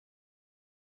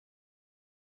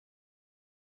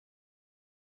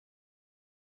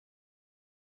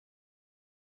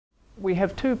We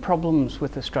have two problems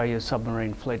with Australia's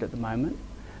submarine fleet at the moment.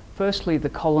 Firstly,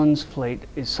 the Collins fleet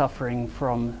is suffering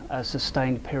from a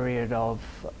sustained period of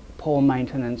poor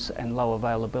maintenance and low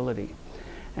availability.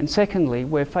 And secondly,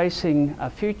 we're facing a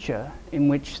future in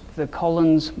which the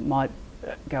Collins might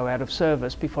go out of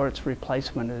service before its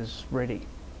replacement is ready.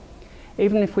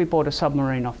 Even if we bought a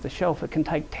submarine off the shelf, it can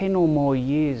take 10 or more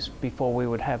years before we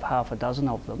would have half a dozen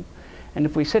of them. And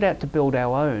if we set out to build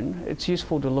our own, it's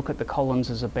useful to look at the Collins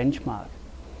as a benchmark.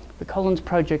 The Collins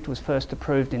project was first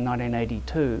approved in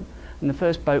 1982, and the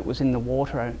first boat was in the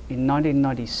water in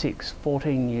 1996,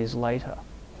 14 years later.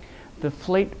 The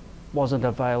fleet wasn't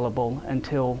available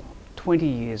until 20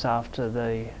 years after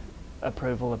the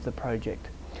approval of the project.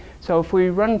 So if we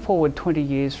run forward 20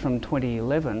 years from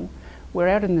 2011, we're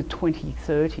out in the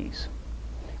 2030s,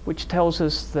 which tells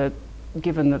us that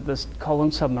given that this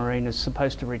Collins submarine is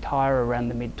supposed to retire around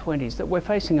the mid-20s, that we're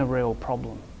facing a real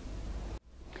problem.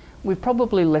 We've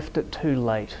probably left it too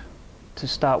late to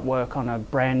start work on a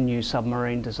brand new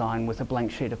submarine design with a blank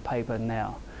sheet of paper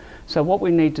now. So what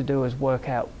we need to do is work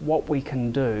out what we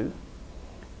can do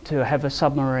to have a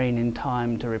submarine in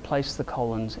time to replace the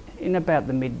Collins in about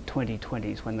the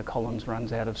mid-2020s when the Collins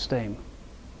runs out of steam.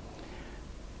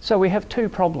 So we have two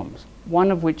problems, one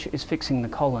of which is fixing the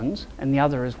Collins and the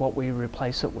other is what we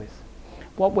replace it with.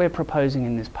 What we're proposing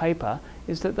in this paper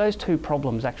is that those two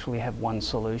problems actually have one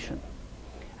solution,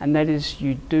 and that is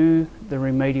you do the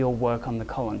remedial work on the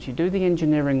Collins. You do the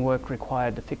engineering work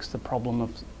required to fix the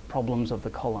problems of the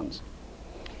Collins.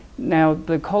 Now,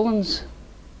 the Collins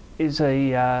is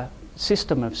a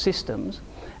system of systems,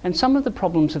 and some of the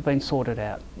problems have been sorted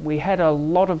out. We had a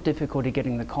lot of difficulty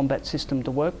getting the combat system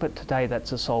to work, but today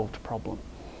that's a solved problem.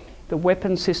 The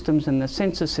weapon systems and the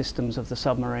sensor systems of the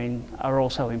submarine are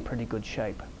also in pretty good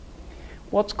shape.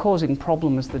 What's causing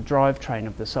problem is the drivetrain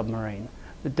of the submarine,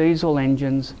 the diesel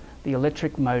engines, the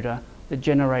electric motor, the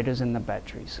generators and the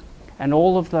batteries. And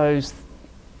all of those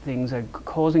things are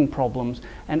causing problems,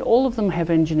 and all of them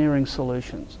have engineering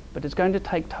solutions. But it's going to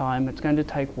take time, it's going to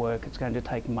take work, it's going to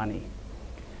take money.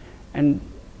 And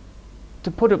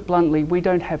to put it bluntly, we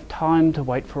don't have time to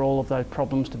wait for all of those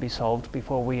problems to be solved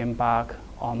before we embark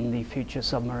on the future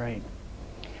submarine.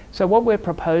 So what we're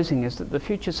proposing is that the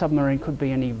future submarine could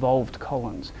be an evolved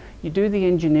Collins. You do the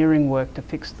engineering work to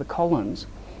fix the Collins,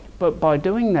 but by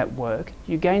doing that work,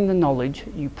 you gain the knowledge,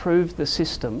 you prove the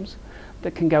systems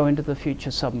that can go into the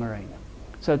future submarine.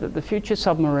 So that the future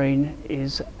submarine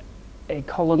is a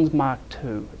Collins Mark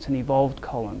II, it's an evolved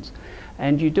Collins.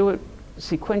 And you do it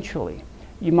sequentially.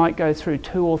 You might go through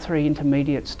 2 or 3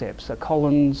 intermediate steps, a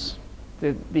Collins,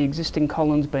 the existing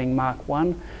Collins being Mark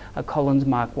I, a Collins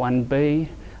Mark 1B,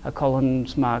 a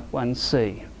Collins Mark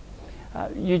 1C.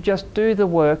 You just do the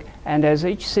work, and as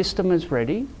each system is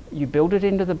ready, you build it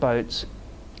into the boats,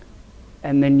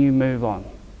 and then you move on.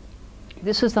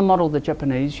 This is the model the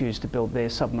Japanese used to build their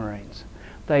submarines.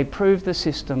 They proved the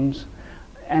systems,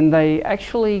 and they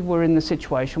actually were in the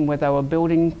situation where they were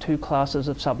building 2 classes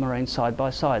of submarines side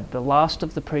by side, the last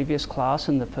of the previous class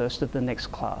and the first of the next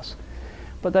class.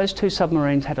 But those 2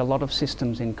 submarines had a lot of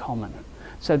systems in common.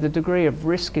 So the degree of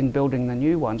risk in building the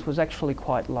new ones was actually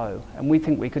quite low, and we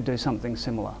think we could do something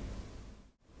similar.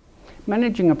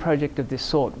 Managing a project of this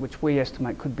sort, which we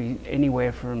estimate could be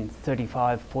anywhere from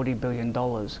 $35–40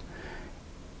 billion,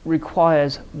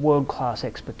 requires world-class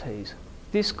expertise.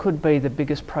 This could be the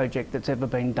biggest project that's ever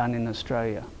been done in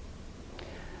Australia.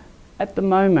 At the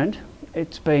moment,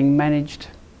 it's being managed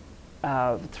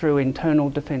through internal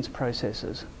defence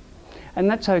processes. And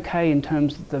that's okay in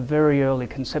terms of the very early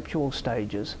conceptual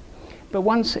stages. But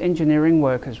once engineering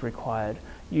work is required,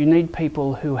 you need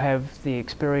people who have the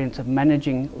experience of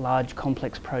managing large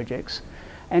complex projects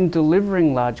and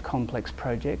delivering large complex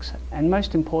projects. And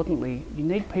most importantly, you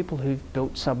need people who've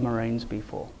built submarines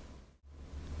before.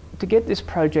 To get this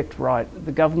project right,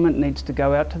 the government needs to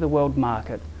go out to the world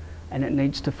market, and it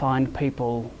needs to find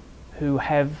people who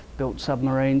have built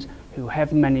submarines, who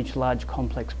have managed large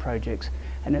complex projects,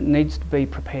 and it needs to be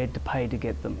prepared to pay to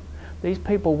get them. These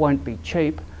people won't be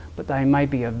cheap, but they may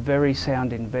be a very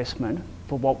sound investment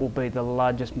for what will be the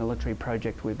largest military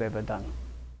project we've ever done.